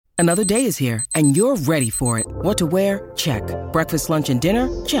Another day is here, and you're ready for it. What to wear? Check. Breakfast, lunch, and dinner?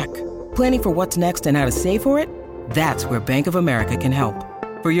 Check. Planning for what's next and how to save for it? That's where Bank of America can help.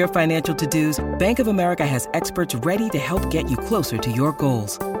 For your financial to-dos, Bank of America has experts ready to help get you closer to your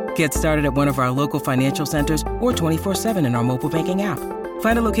goals. Get started at one of our local financial centers or 24/7 in our mobile banking app.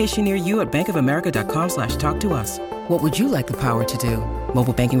 Find a location near you at bankofamerica.com/talktous. What would you like the power to do?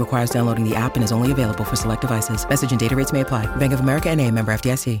 Mobile banking requires downloading the app and is only available for select devices. Message and data rates may apply. Bank of America N.A., member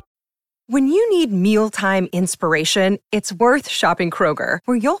FDIC. When you need mealtime inspiration, it's worth shopping Kroger,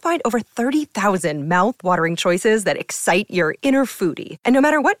 where you'll find over 30,000 mouth-watering choices that excite your inner foodie. And no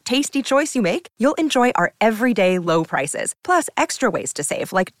matter what tasty choice you make, you'll enjoy our everyday low prices, plus extra ways to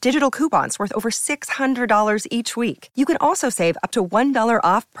save, like digital coupons worth over $600 each week. You can also save up to $1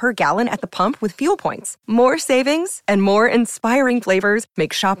 off per gallon at the pump with fuel points. More savings and more inspiring flavors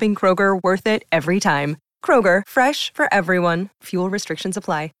make shopping Kroger worth it every time. Kroger, fresh for everyone. Fuel restrictions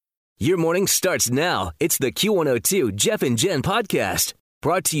apply. Your morning starts now. It's the Q102 Jeff and Jen podcast,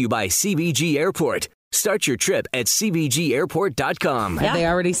 brought to you by CBG Airport. Start your trip at CBGAirport.com. Have they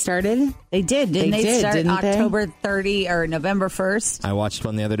already started? They did. Didn't they start didn't October 30 or November 1st? I watched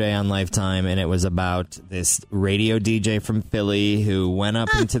one the other day on Lifetime, and it was about this radio DJ from Philly who went up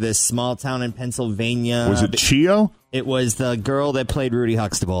into this small town in Pennsylvania. Was it Chio? It was the girl that played Rudy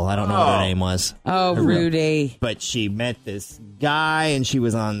Huxtable. I don't know what her name was. Oh, Rudy. But she met this guy, and she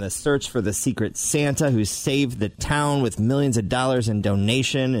was on the search for the secret Santa who saved the town with millions of dollars in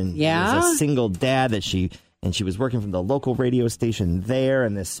donation. And he was a single dad that she was working from the local radio station there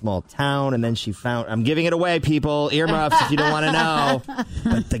in this small town. And then she found, I'm giving it away, people, earmuffs if you don't want to know.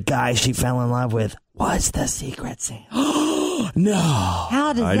 But the guy she fell in love with was the secret Santa. No.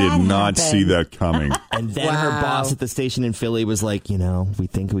 How did I that did not happen? see that coming. And then her boss at the station in Philly was like, we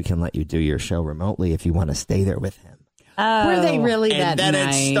think we can let you do your show remotely if you want to stay there with him. Were they really that And then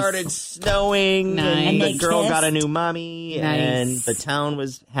nice? it started snowing, Nice. and the they girl got a kissed? new mommy, Nice. and the town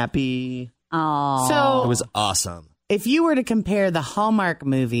was happy. Oh. So It was awesome. if you were to compare the Hallmark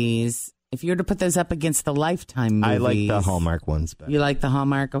movies, if you were to put those up against the Lifetime movies. I like the Hallmark ones better. You like the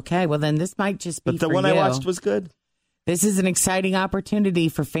Hallmark? Okay, well then this might just be But the for one you. I watched was good. This is an exciting opportunity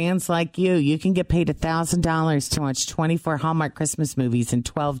for fans like you. You can get paid $1,000 to watch 24 Hallmark Christmas movies in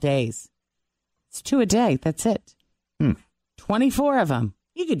 12 days. It's 2 a day. That's it. 24 of them.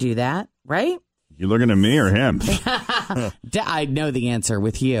 You could do that, right? You looking at me or him? I know the answer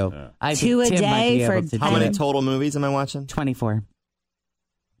with you. I think 2 a Tim might day be for able to How do many it. total movies am I watching? 24.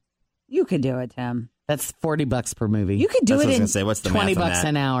 You could do it, Tim. That's $40 per movie. You could do That's what I was it going in to say. What's the $20 math on that?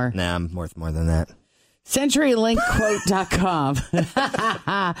 an hour. Nah, I'm worth more than that. CenturyLinkQuote.com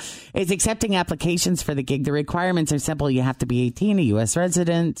is accepting applications for the gig. The requirements are simple. You have to be 18, a U.S.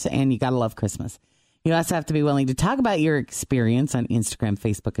 resident, and you got to love Christmas. You also have to be willing to talk about your experience on Instagram,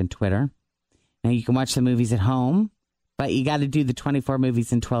 Facebook, and Twitter. Now, you can watch the movies at home, but you got to do the 24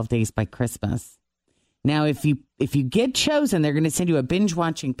 movies in 12 days by Christmas. Now, if you get chosen, they're going to send you a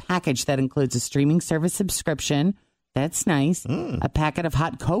binge-watching package that includes a streaming service subscription. That's nice. A packet of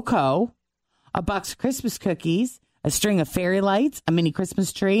hot cocoa, a box of Christmas cookies, a string of fairy lights, a mini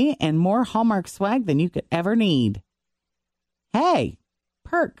Christmas tree, and more Hallmark swag than you could ever need. Hey,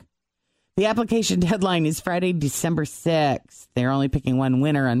 perk. The application deadline is Friday, December 6th. They're only picking one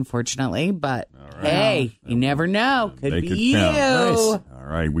winner, unfortunately, but hey, you never know. Could Make be it count. you. Nice. All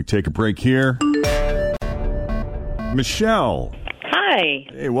right, we take a break here. Michelle. Hi.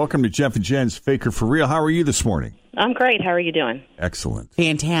 Hey, welcome to Jeff and Jen's Faker for Real. How are you this morning? I'm great. How are you doing? Excellent.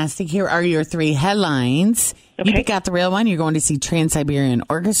 Fantastic. Here are your 3 headlines. You Okay. pick out the real one. You're going to see Trans-Siberian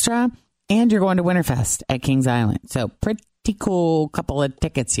Orchestra, and you're going to Winterfest at Kings Island. So pretty cool couple of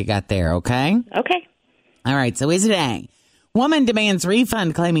tickets you got there, okay? Okay. All right, so is it A? Woman demands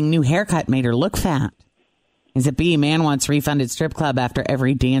refund claiming new haircut made her look fat. Is it B? Man wants refunded strip club after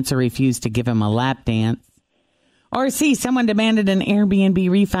every dancer refused to give him a lap dance. Or C? Someone demanded an Airbnb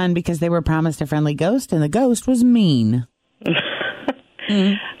refund because they were promised a friendly ghost and the ghost was mean.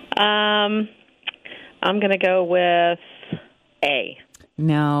 I'm going to go with A.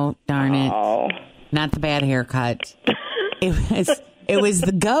 No, darn it. Oh. Not the bad haircut. It was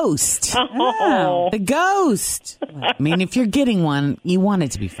the ghost. Oh. The ghost. I mean, if you're getting one, you want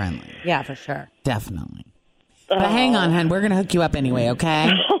it to be friendly. Yeah, for sure. Definitely. But hang on, hon. We're going to hook you up anyway, okay?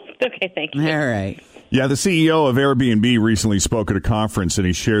 Okay, thank you. All right. Yeah, the CEO of Airbnb recently spoke at a conference, and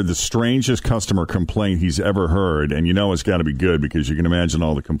he shared the strangest customer complaint he's ever heard. And you know it's got to be good because you can imagine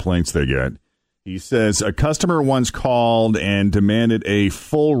all the complaints they get. He says a customer once called and demanded a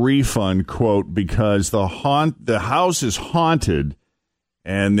full refund, quote, because the house is haunted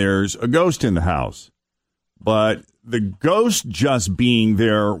and there's a ghost in the house. But the ghost just being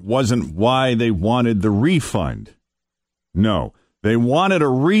there wasn't why they wanted the refund. No, they wanted a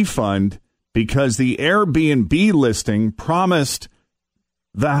refund because the Airbnb listing promised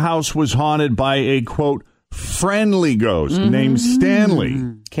the house was haunted by a, quote, friendly ghost named Stanley.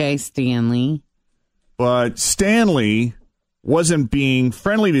 Okay, Stanley. But Stanley wasn't being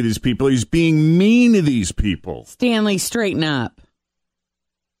friendly to these people. He's being mean to these people. Stanley, straighten up.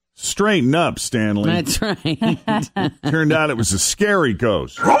 Straighten up, Stanley. That's right. Turned out it was a scary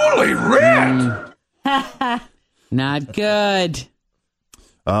ghost. Holy red! Not good.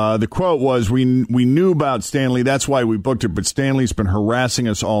 The quote was, we knew about Stanley, that's why we booked it, but Stanley's been harassing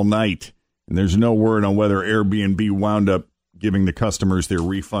us all night, and there's no word on whether Airbnb wound up giving the customers their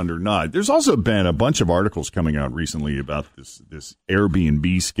refund or not. There's also been a bunch of articles coming out recently about this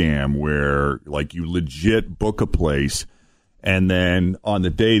Airbnb scam where, like, you legit book a place, and then on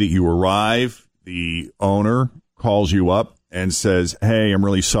the day that you arrive, the owner calls you up and says, hey, I'm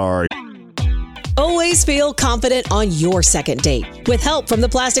really sorry. Always feel confident on your second date. With help from the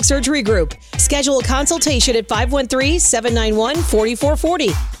Plastic Surgery Group. Schedule a consultation at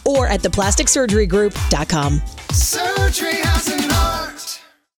 513-791-4440 or at theplasticsurgerygroup.com. Surgery has an art.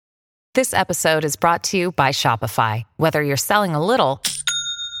 This episode is brought to you by Shopify. Whether you're selling a little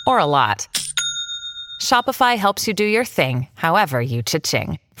or a lot, Shopify helps you do your thing, however you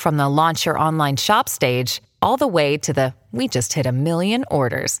cha-ching. From the launch your online shop stage, all the way to the we just hit 1 million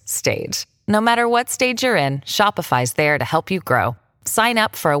orders stage. No matter what stage you're in, Shopify's there to help you grow. Sign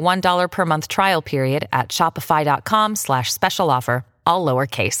up for a $1 per month trial period at shopify.com/special offer, all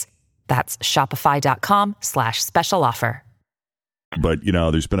lowercase. That's shopify.com/special offer. But, you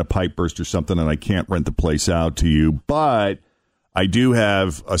know, there's been a pipe burst or something, and I can't rent the place out to you, but I do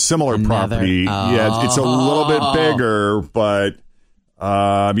have a similar property. Yeah, it's a little bit bigger, but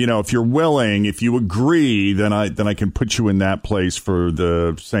you know, if you're willing, if you agree, then I can put you in that place for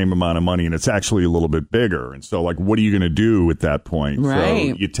the same amount of money, and it's actually a little bit bigger. And so, like, what are you going to do at that point?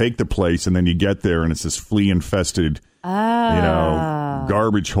 Right. So you take the place, and then you get there, and it's this flea-infested,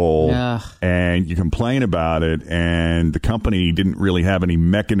 garbage hole, and you complain about it, and the company didn't really have any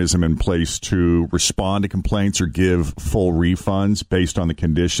mechanism in place to respond to complaints or give full refunds based on the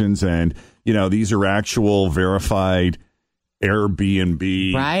conditions. And, you know, these are actual verified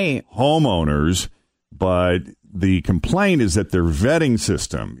Airbnb homeowners, but the complaint is that their vetting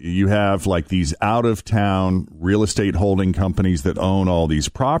system, you have like these out-of-town real estate holding companies that own all these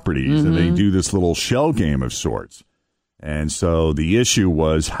properties, and they do this little shell game of sorts. And so the issue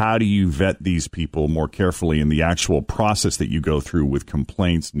was, how do you vet these people more carefully, and the actual process that you go through with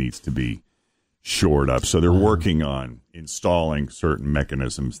complaints needs to be shored up. So they're working on installing certain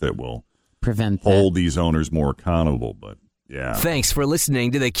mechanisms that will hold these owners more accountable, but yeah. Thanks for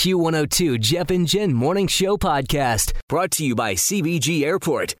listening to the Q102 Jeff and Jen Morning Show podcast, brought to you by CBG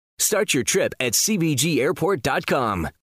Airport. Start your trip at CBGAirport.com.